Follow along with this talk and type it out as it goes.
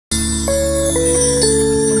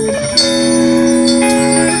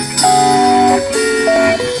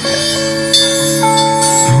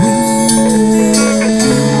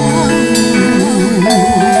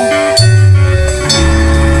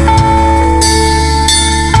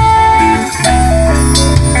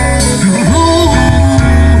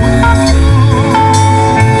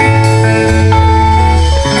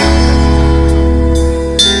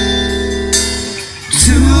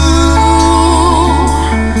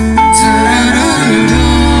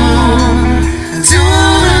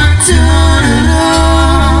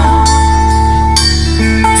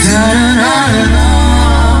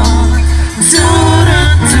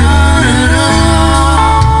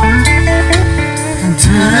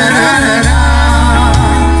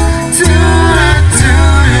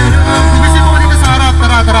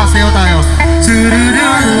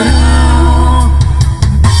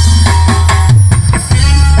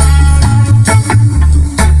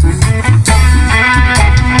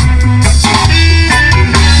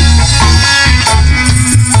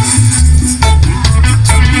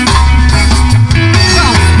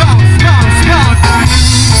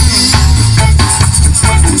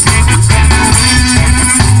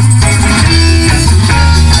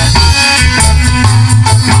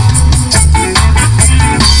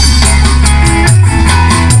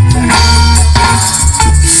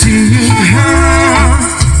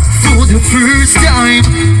time.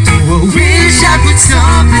 Oh, I wish I could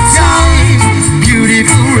stop the time.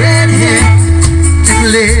 Beautiful red hair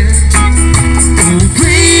and lips. Oh,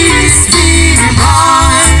 please be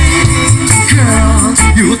mine. Girl,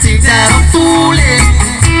 you think that I'm fooling.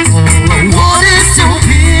 Oh, I wanted to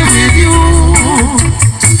be with you.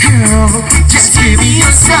 Girl, just give me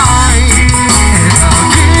a sign, and I'll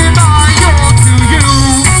give my all to you.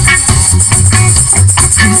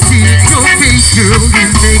 And see your face, girl,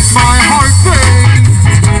 it makes my heart break.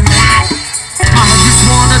 I just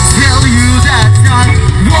wanna tell you that I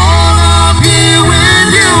wanna be with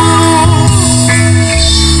you.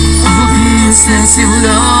 I'll be a sexy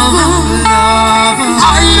lover.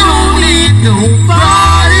 I don't need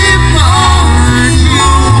nobody but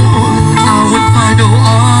you. I would find no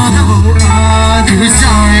other, 'cause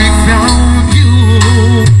I found you.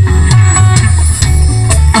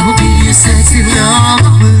 I'll be a sexy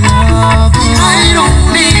lover. I don't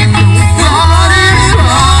need nobody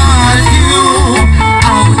but you.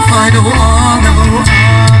 I would find no other,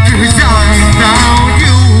 'cause I found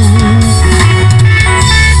you.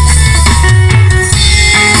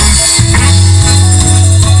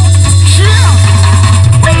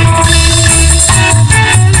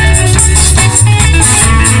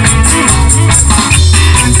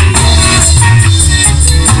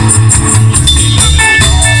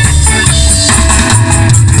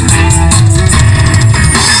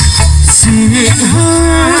 Seeing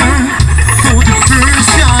her for the first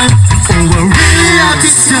time. Oh, I really have to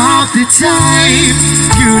stop the time.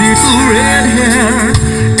 Beautiful red hair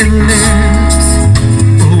and lips.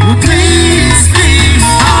 Oh, please be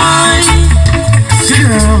mine.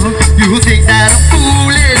 Girl, you think that I'm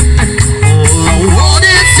fooling. Oh, I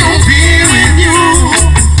wanted to be with you.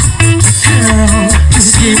 Girl,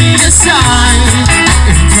 just give me a sign,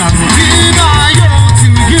 and I will give my all to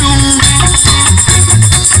you.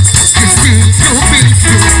 Your face,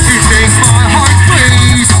 it makes my heart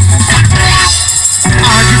race.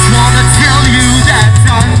 I just wanna tell you that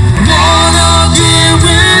I wanna be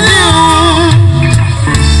with you.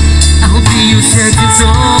 I'll be your second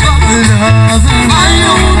lover. I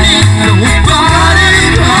don't need nobody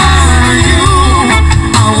but you.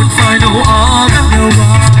 I would find no other,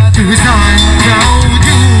 'cause I found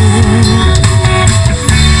you.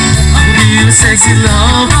 I'll be your sexy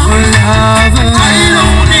lover. I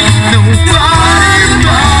don't need nobody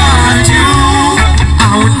but you.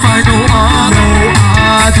 I would find no other,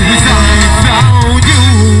 'cause I found you.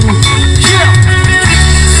 Yeah.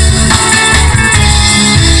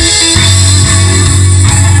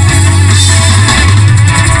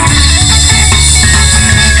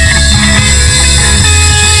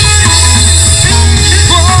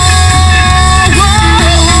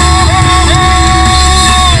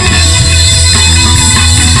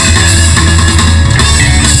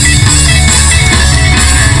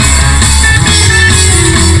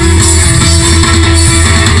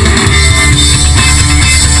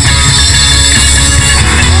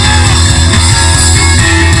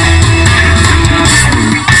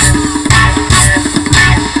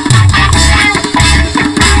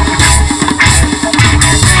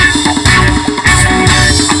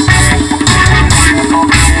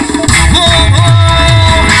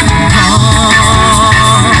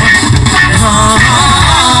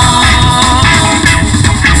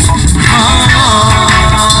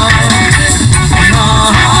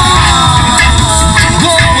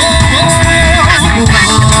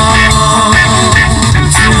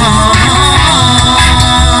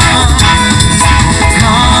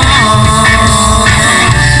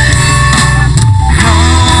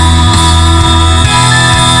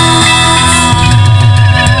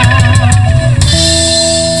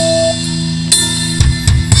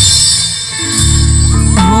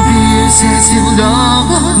 Sexy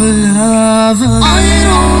lover. I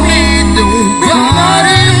don't need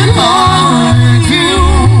nobody but you.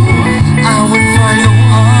 I would find no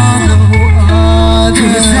other,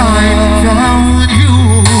 'cause I found you.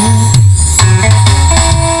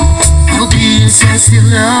 I'll be a sexy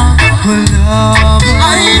lover.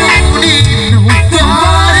 I don't